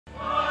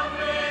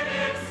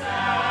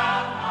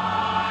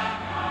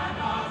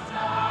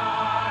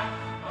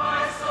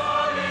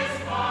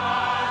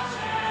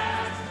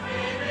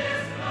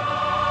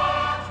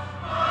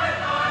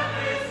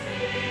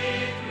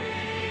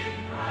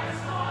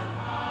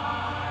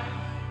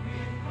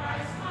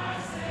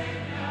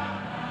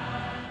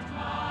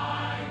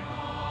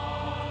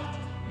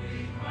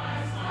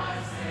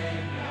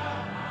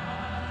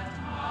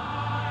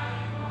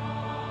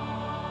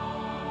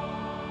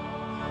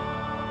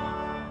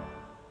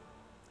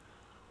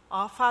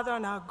Our Father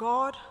and our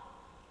God,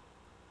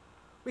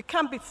 we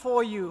come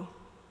before you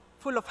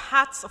full of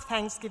hearts of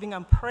thanksgiving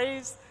and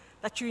praise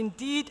that you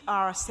indeed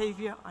are our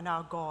Savior and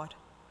our God.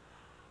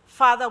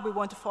 Father, we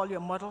want to follow your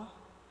model.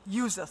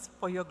 Use us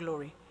for your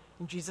glory.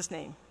 In Jesus'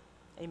 name,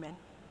 amen.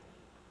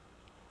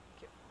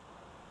 Thank you.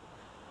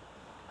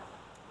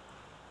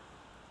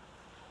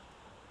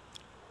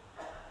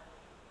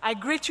 I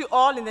greet you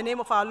all in the name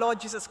of our Lord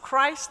Jesus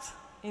Christ.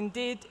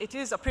 Indeed, it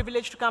is a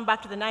privilege to come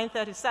back to the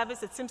 9:30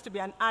 service. It seems to be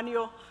an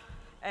annual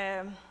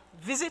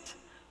visit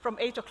from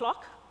 8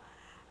 o'clock.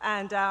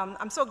 And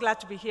I'm so glad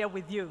to be here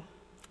with you.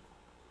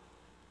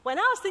 When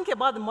I was thinking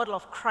about the model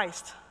of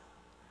Christ,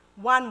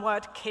 one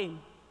word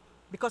came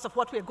because of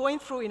what we're going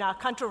through in our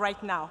country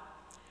right now,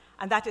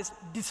 and that is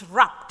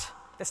disrupt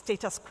the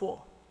status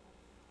quo.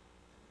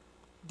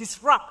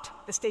 Disrupt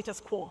the status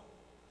quo.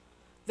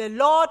 The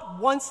Lord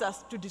wants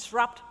us to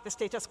disrupt the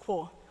status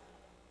quo.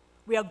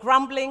 We are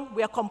grumbling,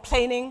 we are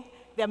complaining.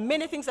 There are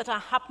many things that are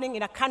happening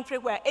in a country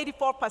where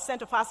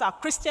 84% of us are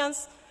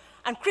Christians,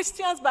 and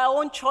Christians by our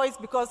own choice,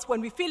 because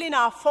when we fill in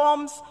our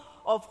forms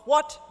of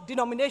what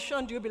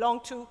denomination do you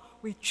belong to,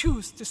 we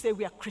choose to say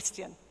we are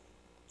Christian.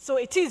 So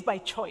it is by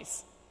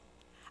choice.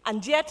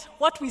 And yet,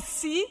 what we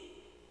see,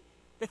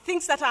 the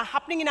things that are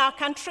happening in our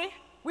country,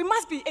 we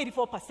must be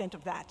 84%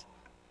 of that.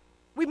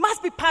 We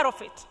must be part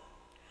of it.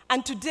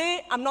 And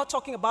today, I'm not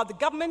talking about the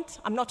government.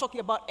 I'm not talking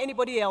about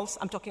anybody else.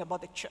 I'm talking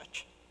about the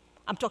church.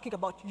 I'm talking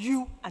about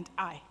you and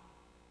I.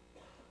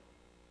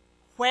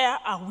 Where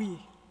are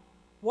we?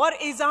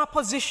 What is our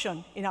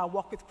position in our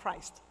walk with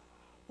Christ?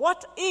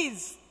 What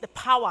is the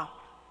power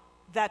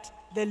that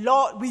the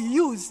Lord we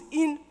use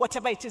in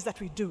whatever it is that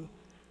we do?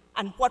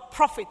 And what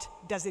profit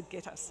does it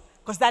get us?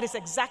 Because that is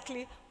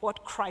exactly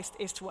what Christ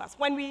is to us.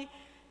 When we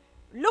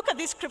look at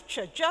this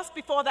scripture, just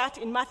before that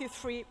in Matthew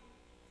 3,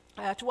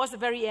 towards the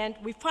very end,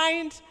 we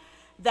find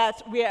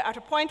that we are at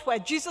a point where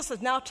Jesus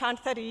has now turned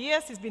 30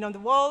 years. He's been in the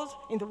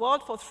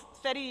world for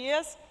 30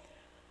 years,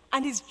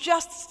 and he's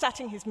just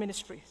starting his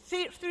ministry.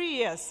 3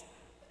 years,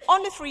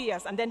 only 3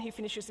 years, and then he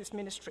finishes his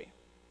ministry.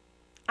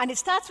 And it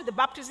starts with the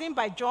baptism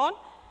by John,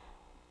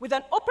 with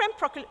an open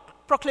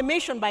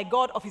proclamation by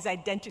God of his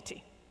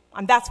identity.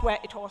 And that's where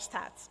it all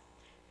starts.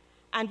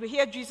 And we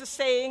hear Jesus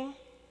saying,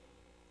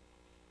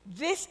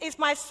 "This is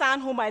my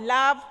son whom I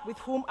love, with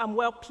whom I'm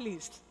well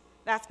pleased."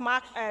 That's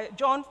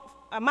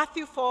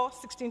Matthew 4,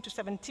 16 to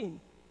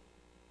 17.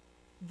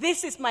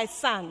 This is my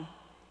son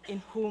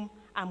in whom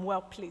I'm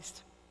well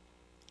pleased.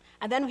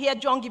 And then we hear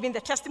John giving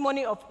the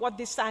testimony of what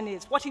this son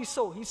is, what he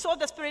saw. He saw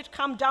the Spirit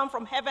come down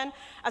from heaven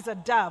as a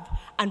dove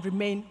and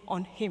remain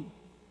on him.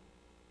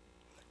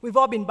 We've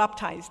all been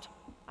baptized,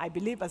 I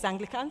believe, as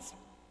Anglicans.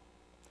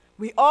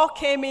 We all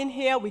came in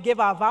here, we gave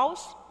our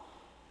vows.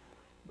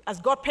 As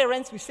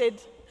godparents, we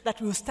said that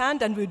we will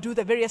stand and we'll do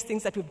the various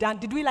things that we've done.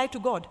 Did we lie to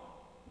God?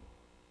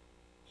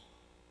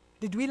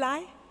 Did we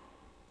lie?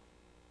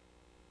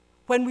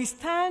 When we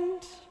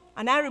stand,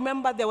 and I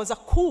remember there was a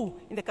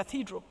coup in the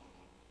cathedral.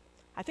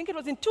 I think it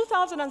was in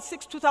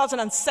 2006,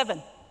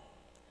 2007,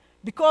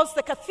 because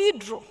the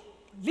cathedral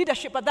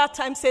leadership at that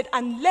time said,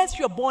 unless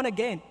you're born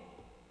again,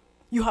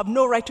 you have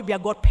no right to be a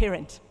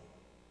godparent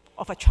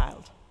of a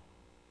child.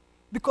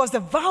 Because the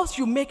vows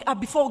you make are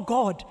before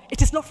God.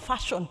 It is not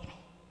fashion.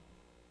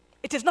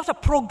 It is not a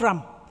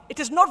program.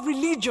 It is not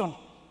religion.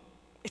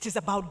 It is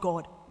about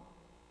God.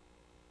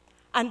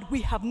 And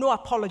we have no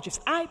apologies.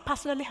 I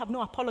personally have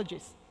no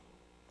apologies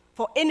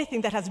for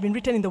anything that has been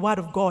written in the Word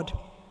of God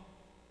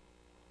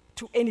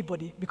to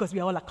anybody, because we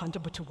are all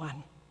accountable to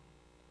one.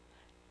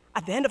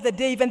 At the end of the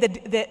day, even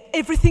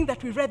everything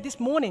that we read this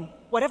morning,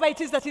 whatever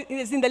it is that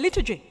is in the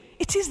liturgy,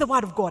 it is the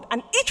Word of God,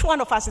 and each one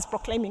of us is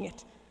proclaiming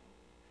it.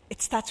 It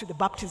starts with the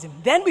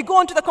baptism. Then we go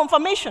on to the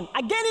confirmation.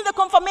 Again in the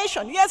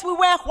confirmation, yes, we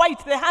wear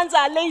white, the hands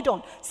are laid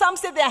on. Some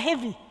say they are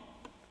heavy.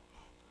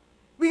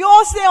 We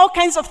all say all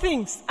kinds of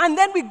things. And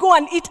then we go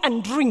and eat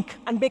and drink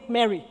and make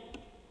merry.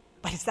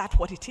 But is that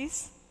what it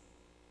is?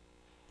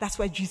 That's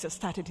where Jesus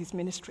started his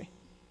ministry.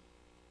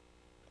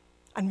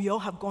 And we all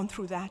have gone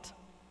through that.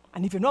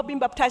 And if you've not been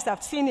baptized,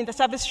 I've seen in the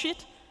service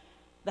sheet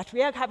that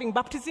we are having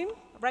baptism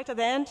right at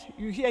the end.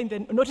 You hear in the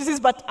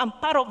notices, but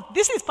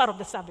this is part of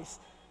the service.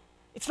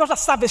 It's not a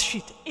service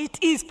sheet. It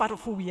is part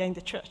of who we are in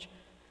the church.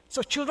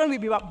 So children will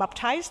be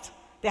baptized.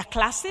 There are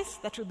classes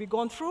that will be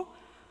gone through.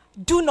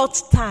 Do not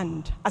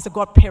stand as a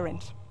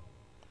godparent.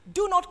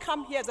 Do not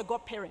come here as a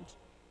godparent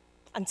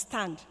and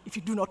stand if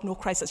you do not know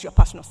Christ as your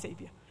personal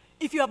Savior.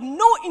 If you have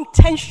no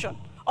intention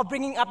of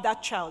bringing up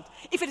that child,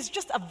 if it is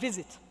just a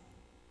visit.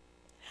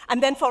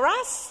 And then for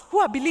us who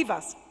are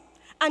believers,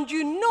 and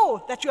you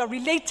know that you are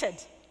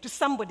related to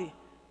somebody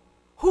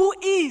who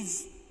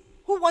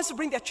wants to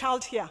bring their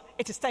child here,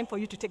 it is time for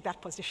you to take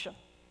that position.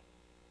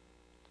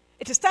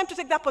 It is time to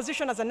take that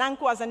position as an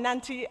uncle, as an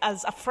auntie,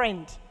 as a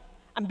friend,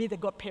 and be the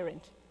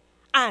godparent.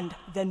 And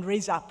then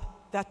raise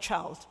up that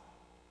child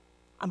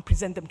and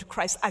present them to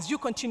Christ as you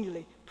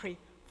continually pray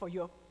for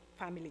your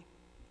family.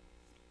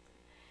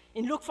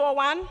 In Luke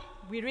 4:1,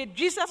 we read,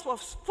 Jesus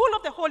was full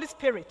of the Holy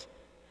Spirit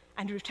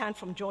and he returned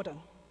from Jordan.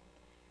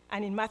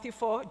 And in Matthew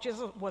 4,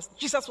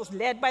 Jesus was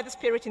led by the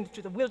Spirit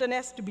into the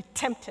wilderness to be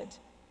tempted.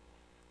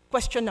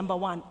 Question number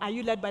 1, are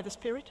you led by the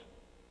Spirit?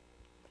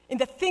 In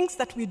the things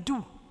that we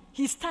do,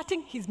 he's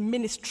starting his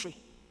ministry.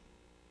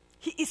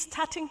 He is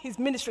starting his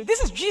ministry.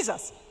 This is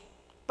Jesus,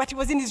 but he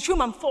was in his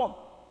human form.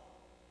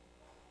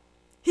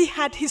 He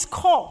had his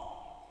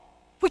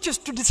call, which is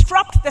to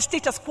disrupt the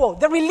status quo,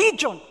 the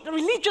religion, the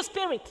religious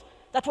spirit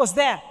that was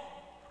there,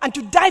 and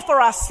to die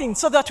for our sins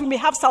so that we may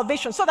have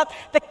salvation, so that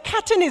the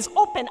curtain is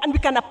open and we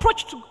can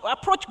approach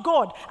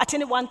God at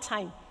any one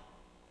time.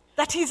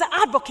 That he's an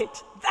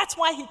advocate. That's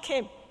why he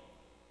came.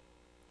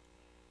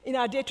 In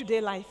our day-to-day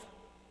life,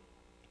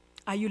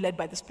 are you led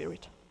by the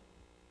Spirit?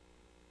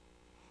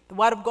 The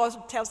Word of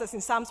God tells us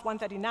in Psalms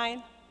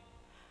 139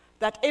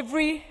 that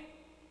every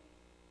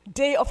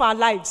day of our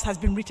lives has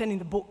been written in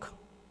the book,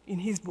 in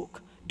his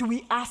book. Do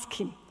we ask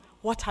him,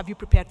 what have you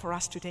prepared for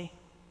us today?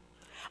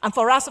 And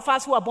for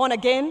us who are born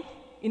again,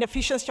 in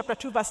Ephesians chapter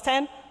 2, verse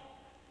 10,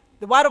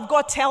 the Word of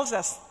God tells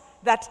us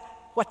that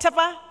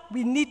whatever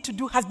we need to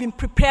do has been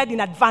prepared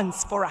in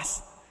advance for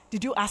us.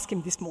 Did you ask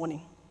him this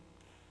morning?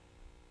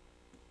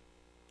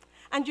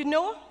 And you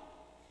know,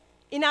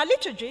 in our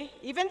liturgy,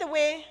 even the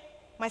way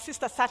my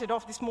sister started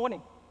off this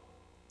morning,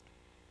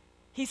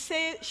 she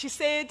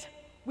said,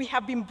 we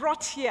have been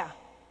brought here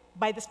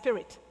by the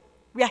Spirit.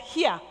 We are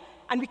here.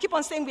 And we keep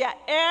on saying we are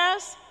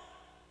heirs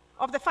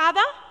of the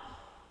Father.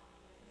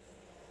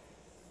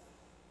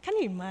 Can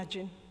you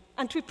imagine?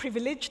 Aren't we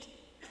privileged?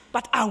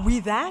 But are we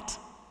that?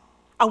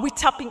 Are we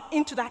tapping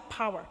into that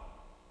power?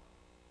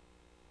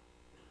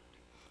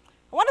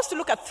 I want us to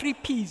look at 3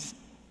 P's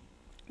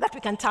that we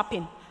can tap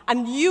in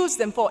and use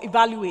them for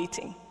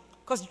evaluating.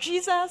 Because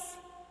Jesus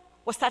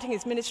was starting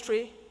his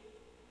ministry,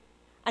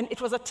 and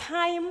it was a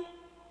time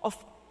of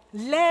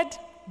led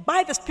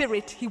by the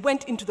Spirit. He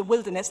went into the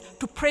wilderness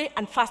to pray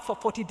and fast for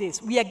 40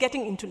 days. We are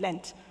getting into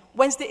Lent.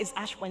 Wednesday is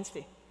Ash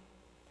Wednesday.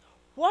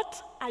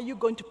 What are you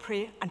going to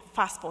pray and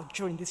fast for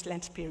during this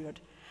Lent period?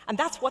 And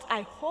that's what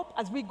I hope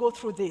as we go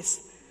through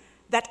this,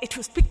 that it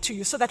will speak to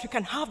you so that you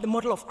can have the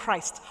model of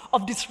Christ,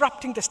 of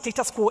disrupting the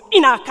status quo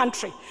in our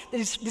country,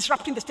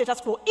 disrupting the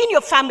status quo in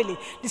your family,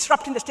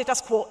 disrupting the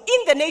status quo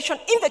in the nation,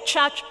 in the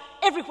church,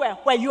 everywhere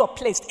where you are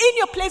placed, in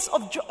your place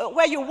of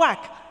where you work,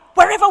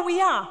 wherever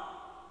we are,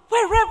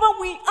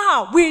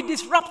 we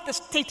disrupt the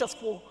status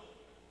quo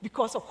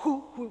because of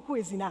who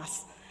is in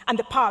us and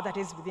the power that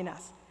is within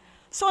us.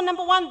 So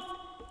number 1,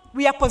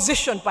 we are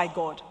positioned by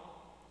God.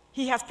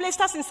 He has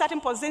placed us in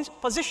certain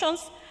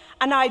positions,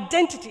 and our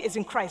identity is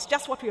in Christ,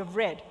 just what we have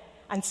read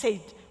and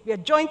said. We are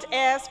joint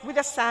heirs with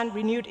the Son,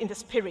 renewed in the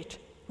Spirit.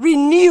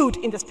 Renewed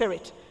in the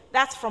Spirit.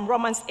 That's from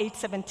Romans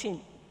 8:17.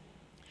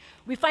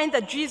 We find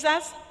that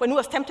Jesus, when he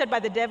was tempted by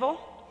the devil,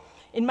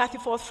 in Matthew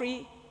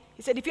 4:3,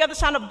 he said, if you are the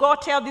Son of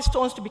God, tell these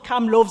stones to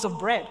become loaves of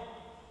bread.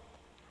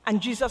 And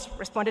Jesus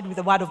responded with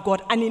the Word of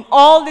God. And in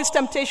all these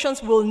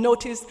temptations, we'll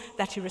notice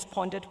that he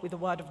responded with the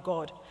Word of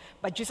God.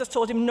 But Jesus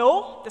told him,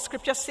 no, the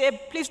scriptures say,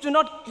 people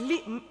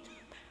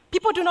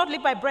do not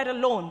live by bread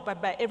alone,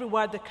 but by every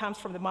word that comes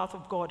from the mouth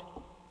of God.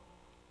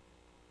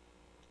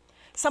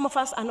 Some of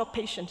us are not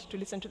patient to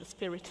listen to the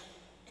Spirit.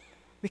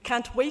 We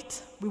can't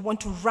wait. We want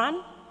to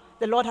run.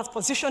 The Lord has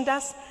positioned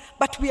us,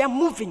 but we are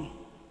moving.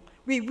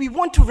 We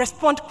want to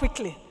respond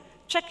quickly.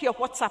 Check your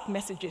WhatsApp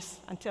messages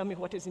and tell me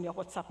what is in your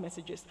WhatsApp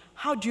messages.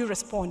 How do you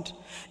respond?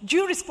 Do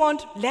you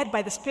respond led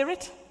by the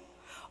Spirit?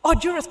 Or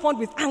do you respond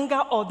with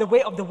anger or the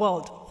way of the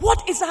world?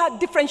 What is our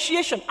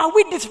differentiation? Are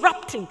we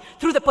disrupting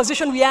through the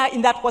position we are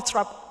in that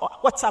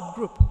WhatsApp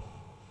group?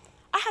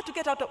 I had to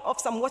get out of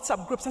some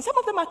WhatsApp groups, and some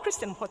of them are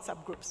Christian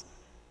WhatsApp groups,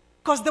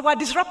 because they were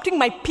disrupting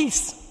my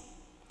peace.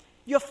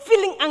 You're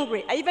feeling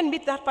angry. I even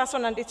meet that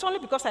person, and it's only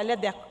because I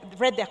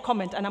read their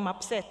comment, and I'm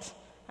upset.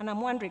 And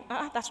I'm wondering,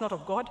 that's not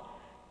of God.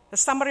 The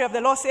summary of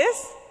the law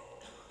says,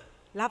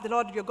 love the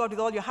Lord your God with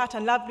all your heart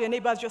and love your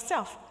neighbor as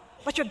yourself.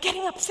 But you're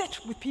getting upset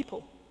with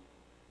people.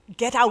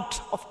 Get out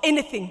of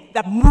anything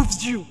that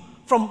moves you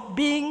from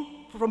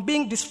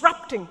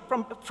disrupting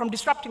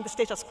the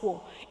status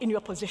quo in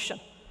your position.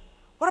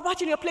 What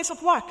about in your place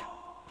of work?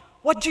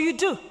 What do you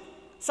do?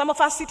 Some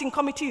of us sit in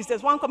committees.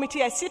 There's one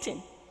committee I sit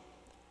in.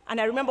 And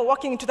I remember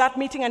walking into that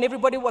meeting and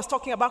everybody was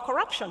talking about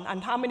corruption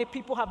and how many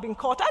people have been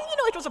caught. And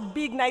it was a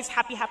big, nice,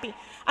 happy.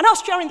 And I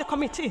was chairing the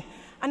committee.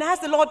 And I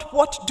asked the Lord,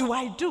 what do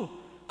I do?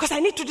 Because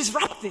I need to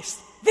disrupt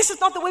this. This is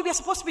not the way we are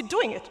supposed to be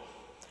doing it.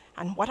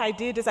 And what I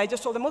did is I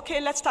just told them, okay,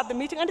 let's start the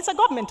meeting. And it's a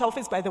government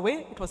office, by the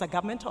way. It was a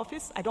government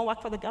office. I don't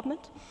work for the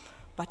government,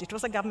 but it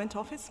was a government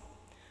office.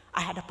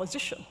 I had a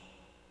position.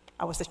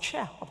 I was the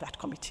chair of that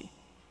committee.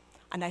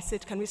 And I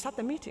said, can we start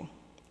the meeting?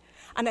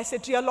 And I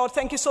said, dear Lord,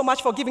 thank you so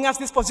much for giving us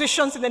these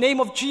positions in the name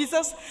of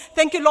Jesus.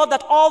 Thank you, Lord,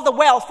 that all the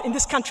wealth in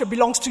this country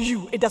belongs to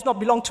you. It does not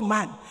belong to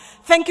man.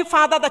 Thank you,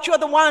 Father, that you are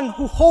the one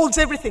who holds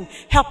everything.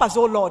 Help us,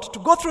 oh Lord, to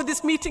go through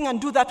this meeting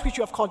and do that which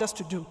you have called us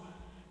to do.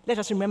 Let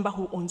us remember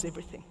who owns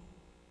everything.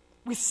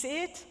 We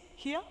say it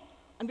here,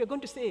 and we're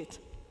going to say it,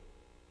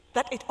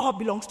 that it all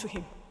belongs to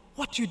him.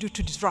 What do you do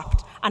to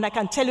disrupt? And I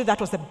can tell you that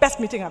was the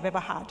best meeting I've ever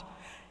had.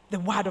 the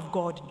word of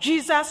God.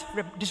 Jesus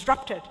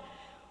disrupted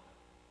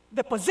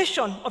the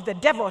position of the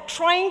devil,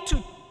 trying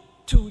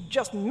to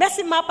just mess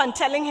him up and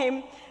telling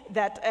him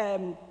that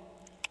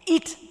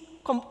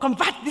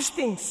convert these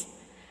things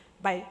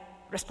by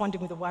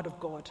responding with the word of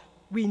God.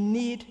 We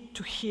need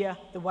to hear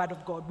the word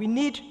of God. We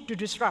need to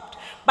disrupt.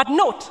 But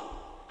note,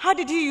 how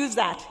did he use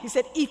that? He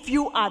said, if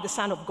you are the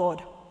Son of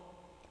God.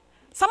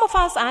 Some of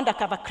us are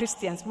undercover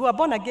Christians. We were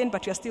born again,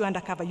 but you're still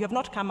undercover. You have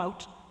not come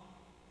out.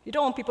 You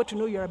don't want people to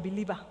know you're a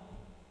believer.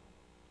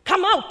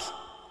 Come out,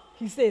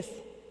 he says.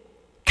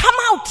 Come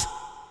out.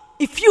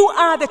 If you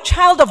are the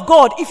child of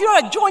God, if you're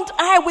a joint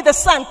heir with the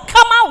Son,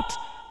 come out.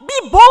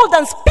 Be bold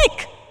and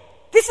speak.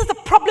 This is the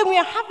problem we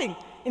are having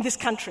in this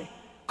country.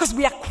 Because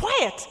we are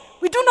quiet.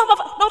 We do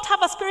not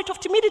have a spirit of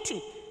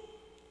timidity.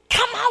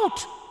 Come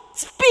out.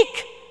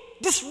 Speak.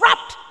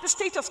 Disrupt the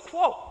status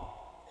quo.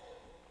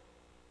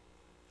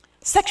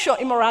 Sexual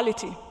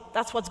immorality.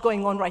 That's what's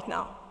going on right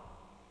now.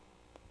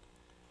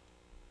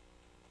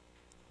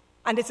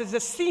 And it is a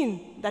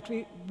sin that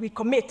we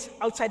commit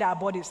outside our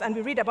bodies. And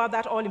we read about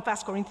that all in 1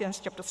 Corinthians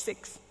chapter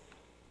 6.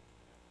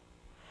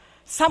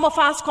 Some of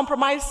us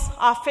compromise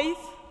our faith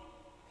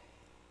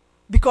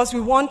because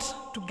we want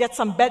to get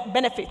some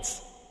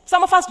benefits.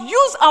 Some of us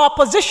use our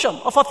position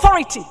of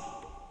authority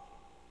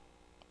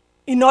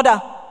in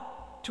order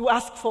to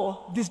ask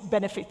for these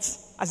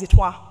benefits, as it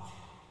were.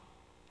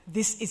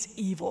 This is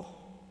evil.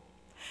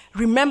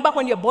 Remember,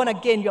 when you're born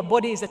again, your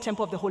body is the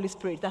temple of the Holy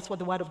Spirit. That's what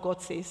the Word of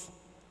God says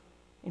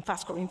in 1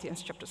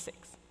 Corinthians chapter 6.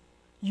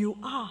 You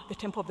are the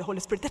temple of the Holy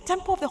Spirit. The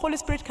temple of the Holy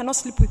Spirit cannot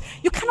sleep with.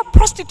 You cannot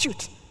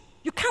prostitute.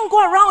 You can't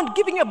go around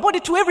giving your body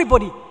to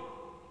everybody.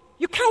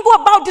 You can't go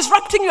about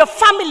disrupting your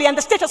family and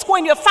the status quo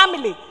in your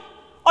family,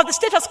 or the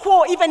status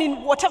quo even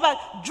in whatever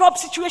job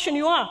situation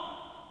you are.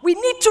 We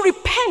need to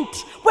repent.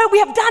 Where we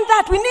have done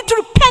that, we need to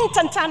repent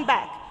and turn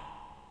back.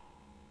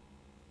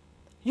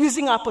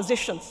 Using our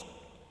positions.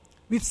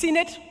 We've seen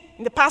it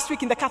in the past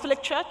week in the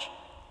Catholic Church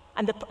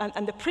and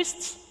the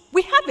priests.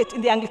 We have it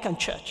in the Anglican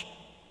Church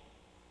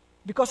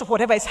because of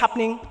whatever is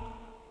happening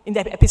in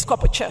the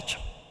Episcopal Church.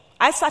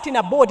 I sat in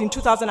a board in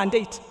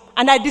 2008,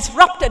 and I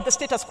disrupted the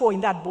status quo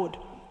in that board.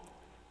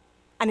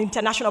 An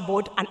international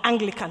board, an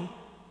Anglican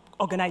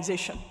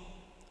organization.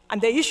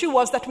 And the issue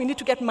was that we need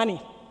to get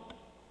money.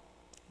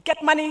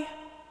 Get money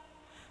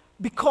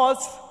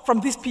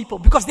from these people,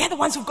 because they're the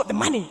ones who've got the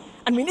money.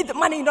 And we need the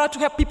money in order to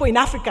help people in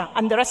Africa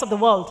and the rest of the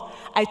world.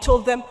 I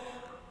told them,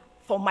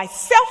 for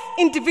myself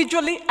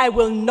individually, I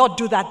will not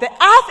do that. The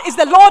earth is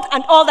the Lord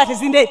and all that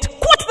is in it.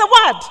 Quote the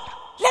word.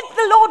 Let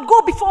the Lord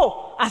go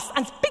before us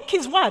and speak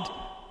his word.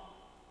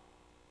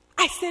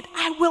 I said,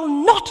 I will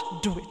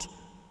not do it.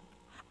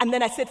 And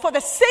then I said, for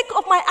the sake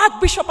of my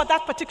Archbishop at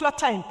that particular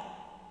time,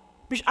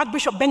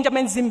 Archbishop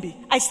Benjamin Zimbi,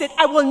 I said,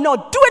 I will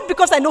not do it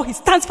because I know he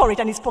stands for it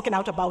and he's spoken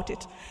out about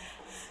it.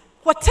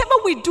 Whatever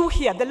we do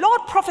here, the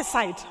Lord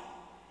prophesied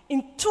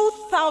in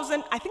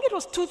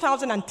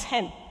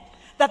 2010,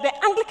 that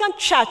the Anglican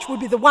Church will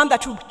be the one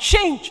that will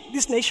change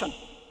this nation.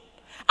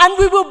 And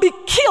we will be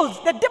killed.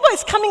 The devil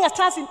is coming at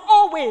us in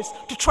all ways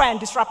to try and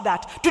disrupt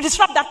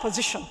that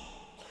position.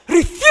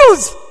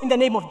 Refuse in the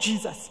name of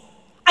Jesus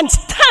and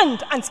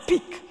stand and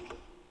speak.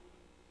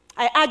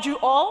 I urge you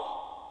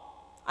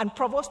all, and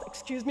Provost,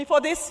 excuse me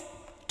for this,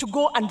 to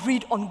go and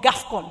read on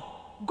GAFCON.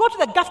 Go to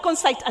the GAFCON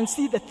site and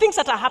see the things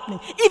that are happening.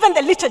 Even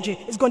the liturgy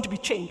is going to be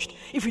changed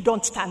if we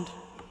don't stand.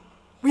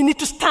 We need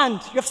to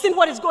stand. You have seen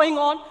what is going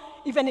on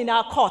even in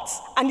our courts.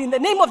 And in the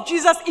name of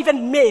Jesus,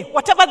 even May,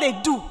 whatever they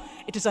do,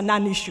 it is a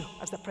non-issue,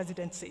 as the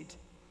president said.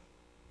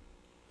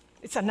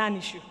 It's a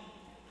non-issue.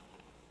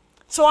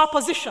 So our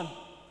position,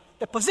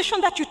 the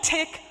position that you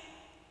take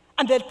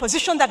and the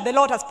position that the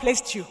Lord has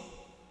placed you,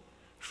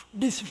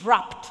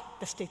 disrupt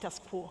the status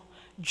quo.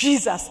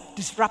 Jesus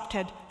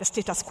disrupted the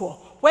status quo.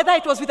 Whether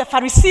it was with the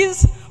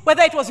Pharisees,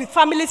 whether it was with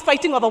families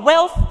fighting over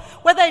wealth,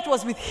 whether it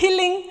was with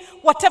healing,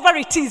 whatever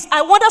it is,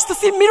 I want us to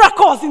see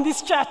miracles in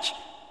this church.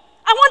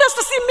 I want us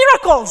to see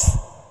miracles.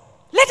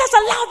 Let us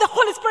allow the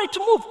Holy Spirit to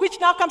move, which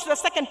now comes to the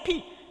second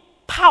P,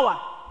 power.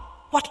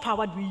 What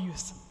power do we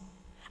use?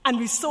 And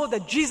we saw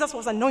that Jesus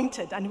was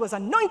anointed, and he was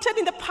anointed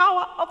in the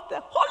power of the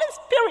Holy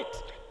Spirit.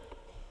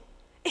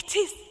 It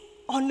is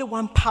only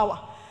one power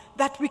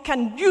that we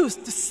can use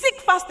to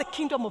seek first the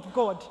kingdom of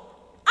God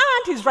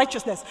and his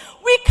righteousness.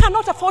 We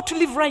cannot afford to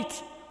live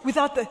right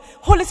without the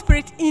Holy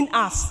Spirit in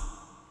us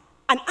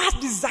and us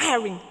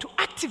desiring to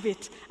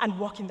activate and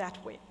walk in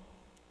that way.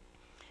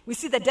 We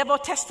see the devil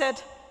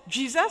tested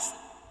Jesus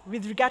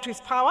with regard to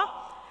his power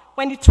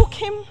when he took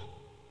him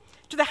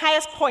to the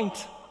highest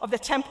point of the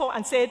temple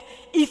and said,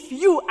 if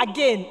you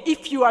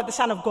are the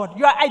Son of God,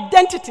 your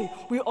identity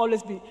will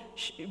always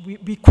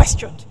be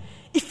questioned.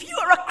 If you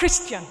are a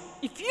Christian,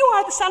 if you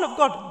are the Son of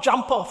God,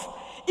 jump off.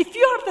 If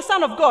you are the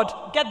Son of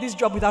God, get this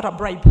job without a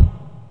bribe.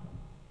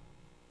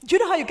 Do you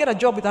know how you get a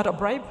job without a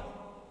bribe?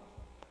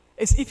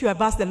 It's if you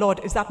have asked the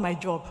Lord, is that my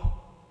job?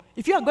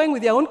 If you are going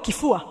with your own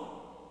kifua,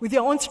 with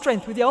your own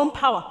strength, with your own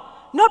power,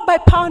 not by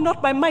power,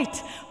 not by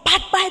might,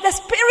 but by the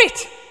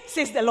Spirit,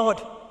 says the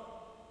Lord.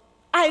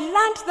 I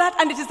learned that,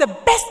 and it is the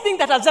best thing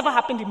that has ever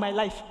happened in my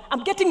life.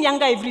 I'm getting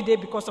younger every day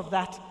because of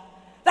that.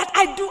 That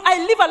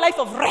I live a life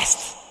of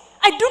rest.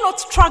 I do not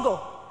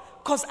struggle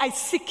because I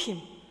seek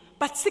him.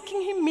 But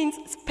seeking him means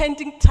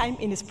spending time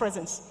in his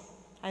presence.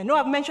 I know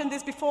I've mentioned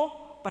this before,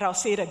 but I'll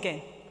say it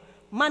again.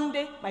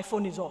 Monday, my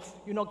phone is off.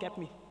 You not get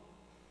me.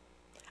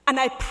 And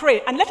I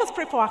pray, and let us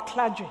pray for our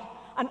clergy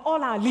and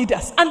all our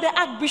leaders and the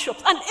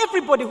archbishops and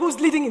everybody who's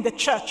leading in the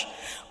church,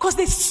 because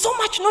there's so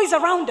much noise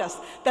around us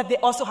that they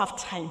also have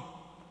time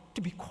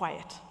to be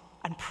quiet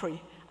and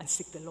pray and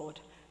seek the Lord.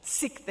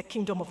 Seek the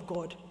kingdom of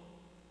God.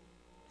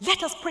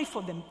 Let us pray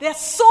for them. There are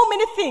so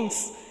many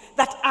things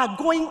that are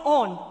going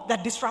on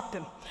that disrupt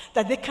them,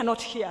 that they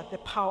cannot hear the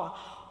power,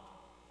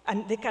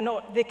 and they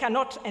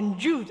cannot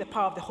endure the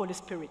power of the Holy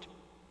Spirit.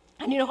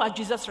 And you know how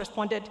Jesus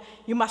responded?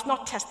 You must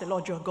not test the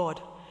Lord your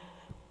God.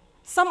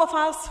 Some of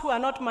us who are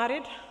not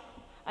married,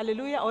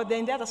 hallelujah, or they're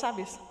in the other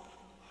service,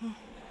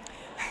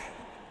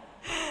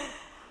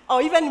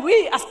 or even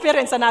we as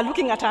parents and are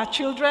looking at our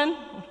children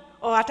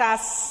or at our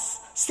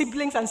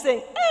siblings and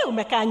saying,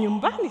 umekaa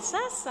nyumbani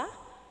sasa.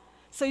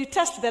 So you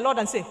test the Lord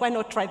and say, why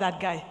not try that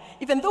guy?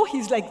 Even though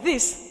he's like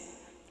this,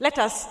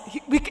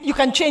 you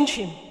can change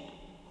him.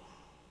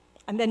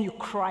 And then you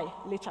cry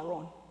later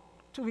on.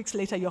 2 weeks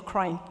later, you're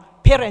crying.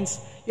 Parents,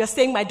 you're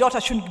saying my daughter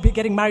shouldn't be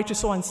getting married to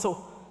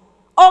so-and-so.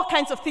 All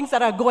kinds of things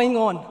that are going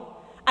on.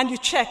 And you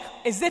check,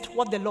 is it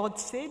what the Lord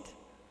said?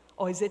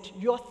 Or is it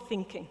your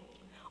thinking?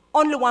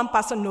 Only one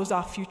person knows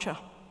our future.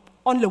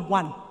 Only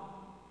one.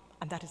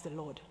 And that is the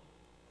Lord.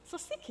 So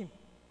seek him.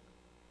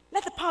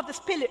 Let the power of the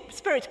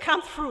Spirit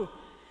come through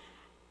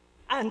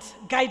and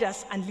guide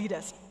us and lead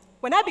us.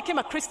 When I became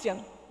a Christian,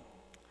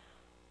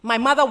 my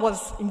mother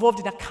was involved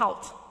in a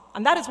cult.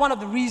 And that is one of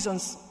the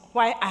reasons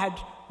why I had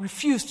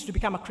refused to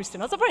become a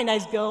Christian. I was a very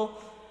nice girl,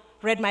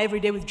 read my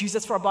Every Day with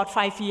Jesus for about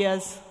 5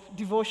 years,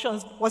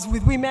 devotions, was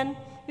with women,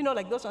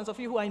 like those ones of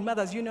you who are in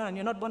Mothers Union and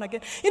you're not born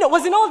again,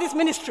 was in all these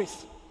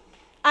ministries.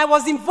 I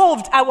was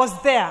involved, I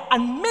was there,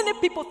 and many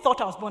people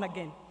thought I was born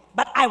again,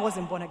 but I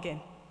wasn't born again.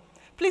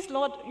 Please,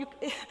 Lord,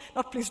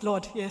 not please,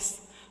 Lord,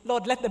 yes.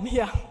 Lord, let them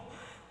hear.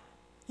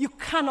 You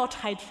cannot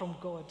hide from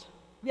God.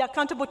 We are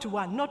accountable to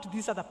one, not to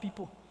these other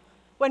people.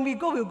 When we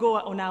go, we'll go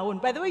on our own.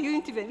 By the way,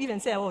 you didn't even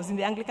say I was in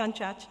the Anglican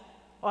church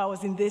or I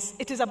was in this.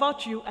 It is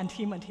about you and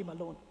him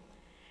alone.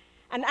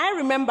 And I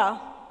remember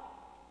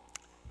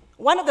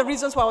one of the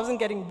reasons why I wasn't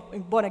getting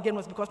born again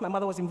was because my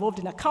mother was involved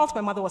in a cult.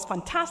 My mother was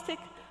fantastic.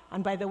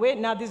 And by the way,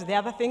 now this is the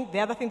other thing. The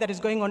other thing that is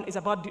going on is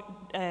about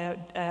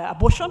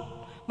abortion.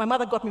 My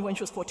mother got me when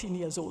she was 14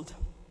 years old.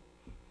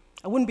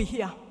 I wouldn't be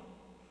here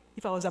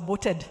if I was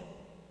aborted.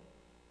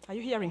 Are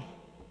you hearing?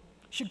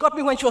 She got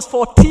me when she was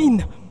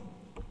 14.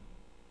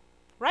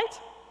 Right?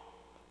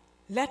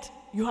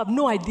 You have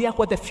no idea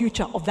what the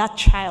future of that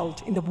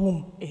child in the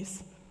womb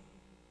is.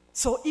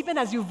 So even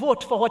as you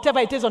vote for whatever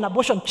it is on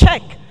abortion,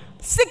 check.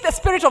 Seek the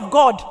Spirit of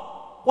God,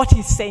 what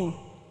he's saying.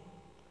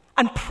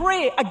 And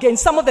pray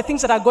against some of the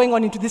things that are going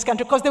on into this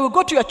country, because they will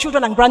go to your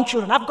children and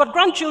grandchildren. I've got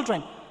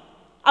grandchildren.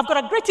 I've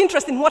got a great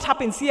interest in what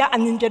happens here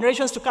and in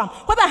generations to come,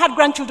 whether I had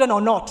grandchildren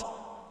or not,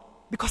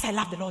 because I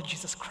love the Lord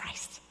Jesus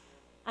Christ.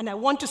 And I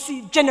want to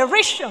see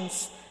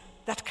generations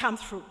that come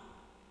through.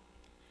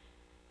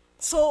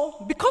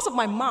 So, because of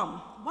my mom,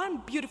 one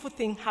beautiful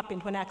thing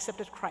happened when I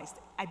accepted Christ.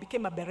 I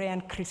became a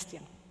Berean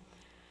Christian.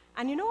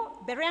 And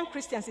Berean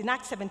Christians in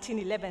Acts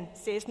 17:11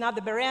 says, now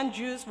the Berean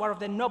Jews were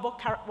of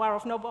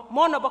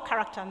more noble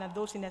character than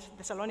those in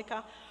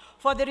Thessalonica,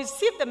 for they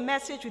received the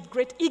message with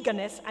great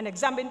eagerness and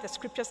examined the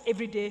scriptures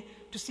every day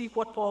to see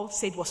what Paul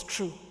said was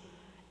true.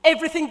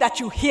 Everything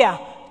that you hear,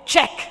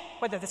 check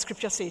whether the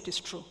scriptures say it is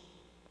true.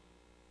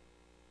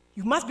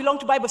 You must belong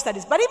to Bible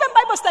studies. But even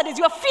Bible studies,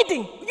 you are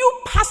feeding.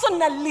 You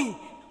personally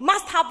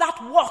must have that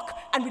walk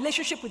and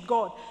relationship with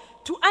God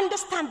to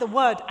understand the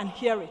word and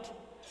hear it.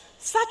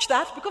 Such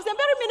that, because there are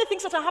very many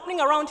things that are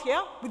happening around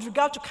here with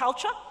regard to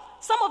culture,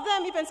 some of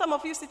them, even some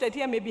of you seated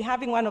here, may be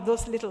having one of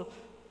those little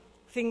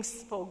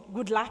things for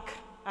good luck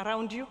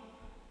around you.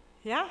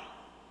 Yeah?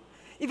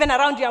 Even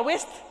around your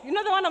waist. You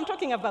know the one I'm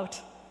talking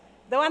about?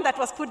 The one that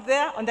was put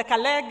there on the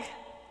kaleg.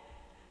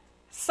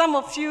 Some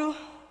of you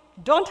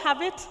don't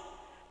have it,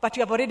 but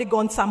you have already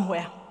gone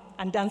somewhere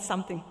and done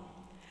something.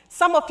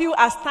 Some of you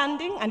are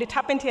standing, and it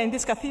happened here in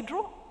this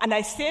cathedral, and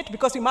I say it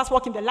because we must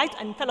walk in the light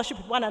and in fellowship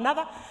with one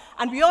another,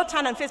 and we all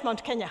turn and face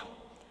Mount Kenya,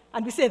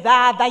 and we say,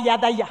 da,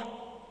 ya.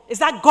 Is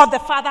that God the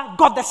Father,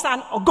 God the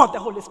Son, or God the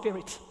Holy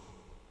Spirit?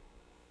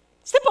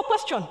 Simple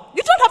question.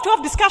 You don't have to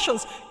have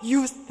discussions.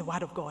 Use the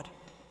Word of God.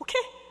 Okay?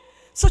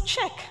 So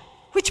check,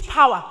 which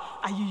power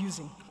are you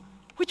using?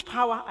 Which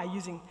power are you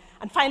using?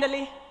 And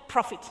finally,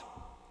 profit.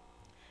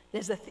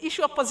 There's the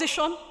issue of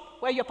position,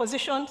 where you're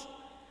positioned,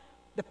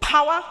 the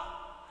power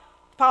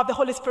of the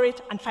Holy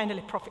Spirit, and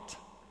finally, profit.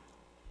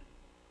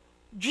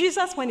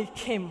 Jesus, when he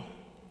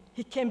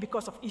came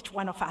because of each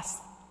one of us,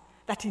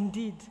 that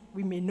indeed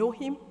we may know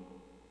him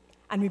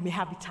and we may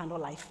have eternal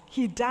life.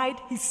 He died,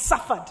 he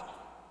suffered.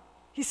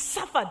 He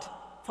suffered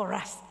for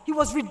us. He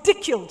was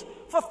ridiculed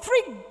for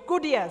 3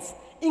 good years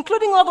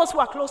including all those who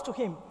are close to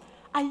him.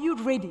 Are you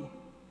ready?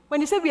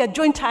 When you say we are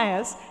joint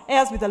heirs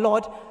with the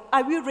Lord,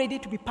 are we ready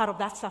to be part of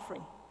that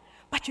suffering?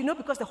 But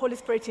because the Holy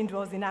Spirit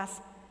indwells in us,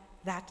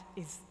 that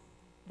is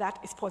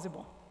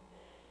possible.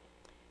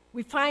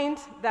 We find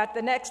that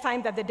the next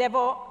time that the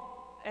devil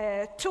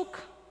took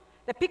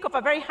the peak of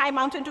a very high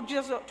mountain, took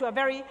Jesus to a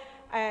very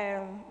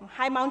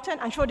high mountain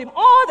and showed him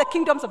all the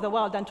kingdoms of the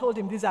world and told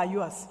him, these are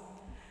yours.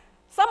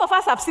 Some of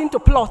us have seen to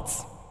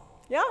plots.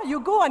 Yeah, you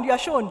go and you are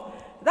shown,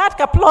 that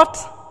plot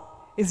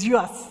is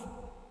yours.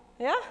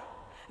 Yeah,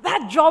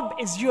 that job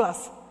is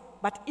yours.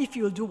 But if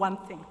you'll do one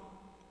thing,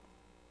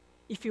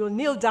 if you'll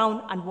kneel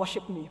down and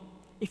worship me,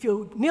 if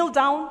you'll kneel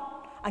down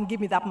and give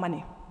me that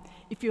money,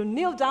 if you'll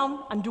kneel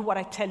down and do what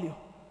I tell you,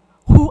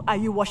 who are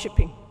you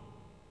worshiping?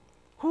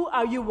 Who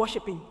are you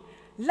worshiping?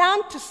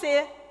 Learn to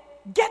say,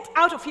 get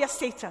out of here,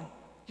 Satan.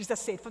 Jesus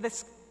said, for the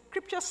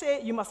scriptures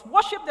say, you must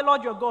worship the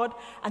Lord your God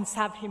and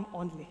serve him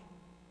only.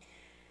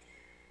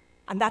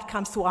 And that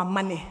comes to our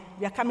money.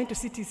 We are coming to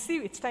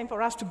CTC. It's time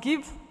for us to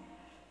give.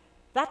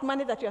 That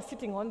money that you are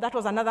sitting on, that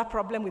was another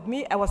problem with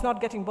me. I was not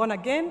getting born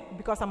again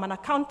because I'm an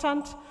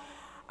accountant.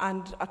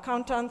 And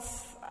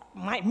accountants,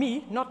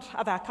 me, not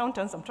other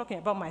accountants, I'm talking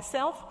about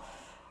myself.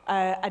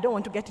 I don't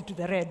want to get into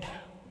the red.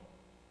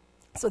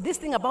 So this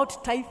thing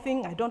about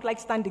tithing, I don't like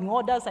standing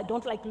orders, I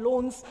don't like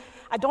loans,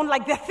 there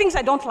are things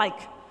I don't like.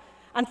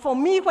 And for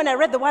me, when I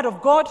read the Word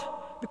of God,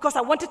 because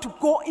I wanted to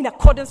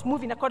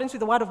move in accordance with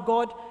the Word of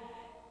God,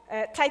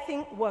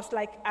 tithing was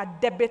like a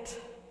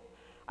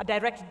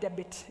direct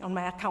debit on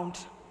my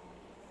account.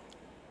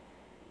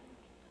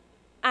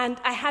 And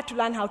I had to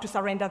learn how to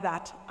surrender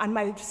that. And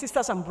my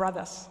sisters and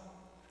brothers,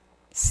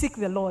 seek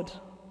the Lord.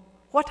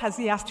 What has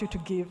he asked you to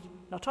give?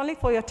 Not only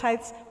for your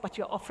tithes, but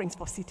your offerings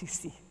for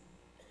CTC.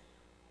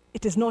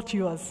 It is not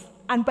yours.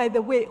 And by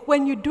the way,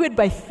 when you do it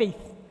by faith,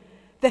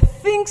 the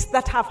things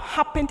that have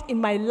happened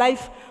in my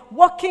life,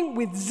 working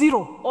with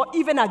zero or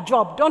even a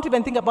job, don't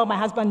even think about my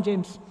husband,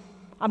 James.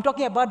 I'm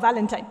talking about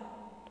Valentine.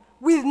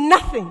 With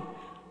nothing.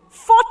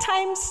 4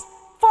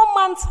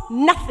 months,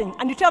 nothing.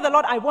 And you tell the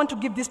Lord, I want to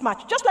give this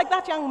much. Just like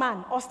that young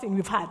man, Austin,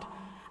 we've had.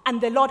 And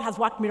the Lord has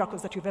worked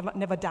miracles that you've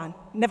never done,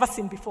 never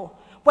seen before.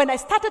 When I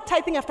started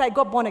tithing after I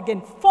got born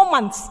again, 4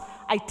 months,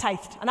 I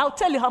tithed. And I'll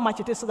tell you how much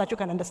it is so that you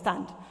can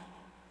understand.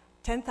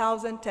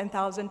 10,000,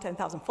 10,000,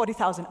 10,000,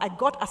 40,000. I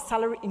got a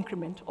salary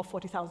increment of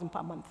 40,000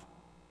 per month.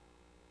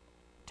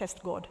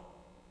 Test God.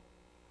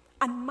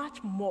 And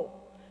much more.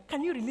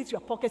 Can you release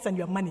your pockets and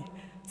your money?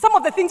 Some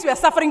of the things we are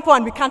suffering for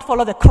and we can't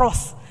follow the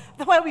cross,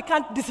 the way we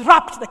can't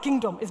disrupt the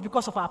kingdom is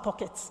because of our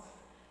pockets.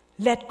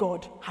 Let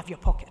God have your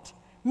pocket.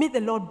 May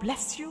the Lord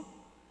bless you.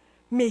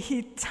 May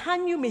he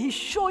turn you, may he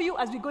show you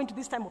as we go into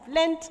this time of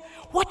Lent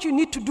what you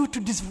need to do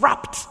to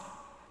disrupt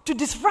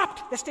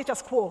the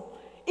status quo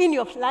in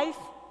your life,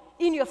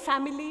 in your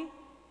family,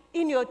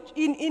 in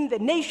the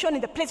nation,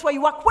 in the place where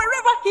you work,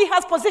 wherever he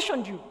has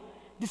positioned you.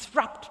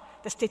 Disrupt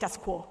the status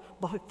quo,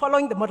 but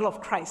following the model of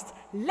Christ.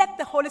 Let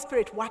the Holy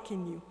Spirit work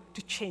in you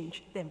to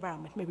change the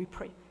environment. May we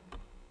pray.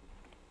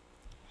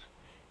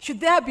 Should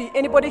there be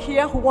anybody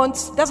here who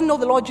doesn't know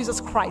the Lord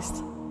Jesus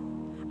Christ,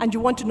 and you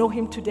want to know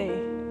him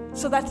today,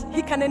 so that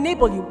he can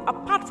enable you?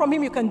 Apart from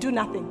him, you can do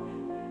nothing.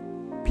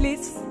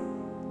 Please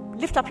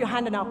lift up your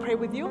hand and I'll pray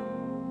with you.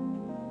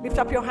 Lift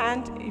up your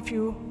hand if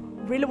you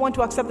really want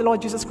to accept the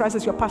Lord Jesus Christ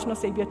as your personal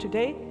Savior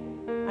today,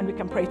 and we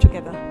can pray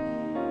together.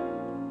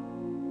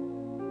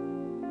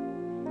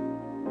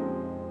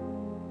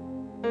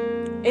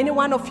 Any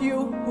one of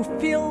you who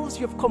feels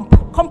you've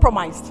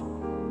compromised,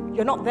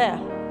 you're not there,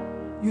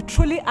 you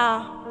truly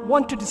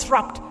want to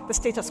disrupt the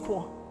status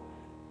quo,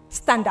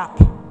 stand up.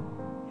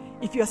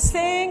 If you're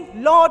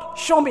saying, Lord,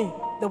 show me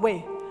the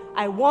way,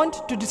 I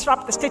want to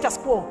disrupt the status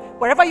quo,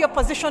 wherever you've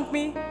positioned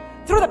me,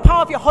 through the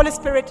power of your Holy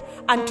Spirit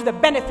and to the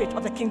benefit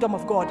of the kingdom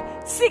of God.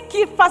 Seek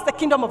ye first the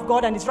kingdom of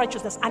God and his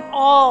righteousness, and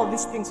all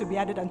these things will be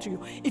added unto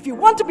you. If you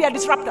want to be a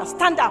disruptor,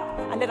 stand up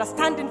and let us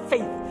stand in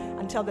faith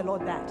and tell the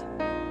Lord that.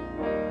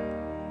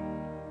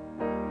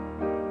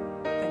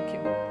 Thank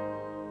you.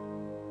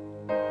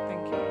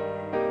 Thank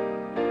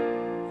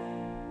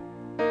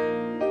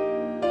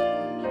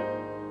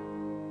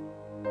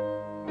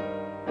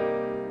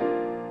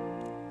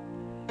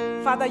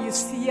you. Father, you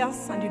see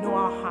us and you know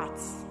our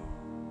hearts.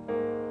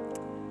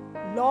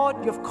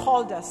 Lord, you've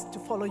called us to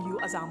follow you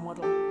as our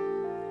model.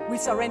 We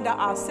surrender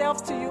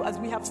ourselves to you as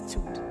we have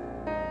stood.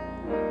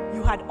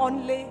 You had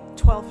only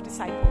 12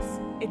 disciples.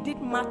 It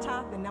didn't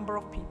matter the number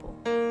of people,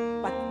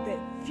 but the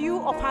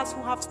few of us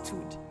who have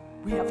stood,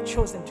 we have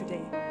chosen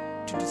today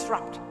to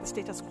disrupt the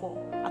status quo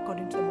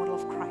according to the model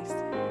of Christ.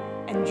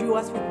 Endure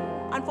us with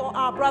more. And for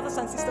our brothers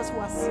and sisters who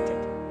are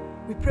seated,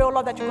 we pray, oh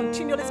Lord, that you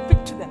continually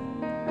speak to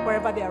them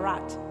wherever they are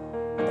at,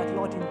 and that,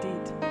 Lord,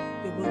 indeed,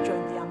 they will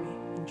join the army.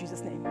 In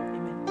Jesus' name.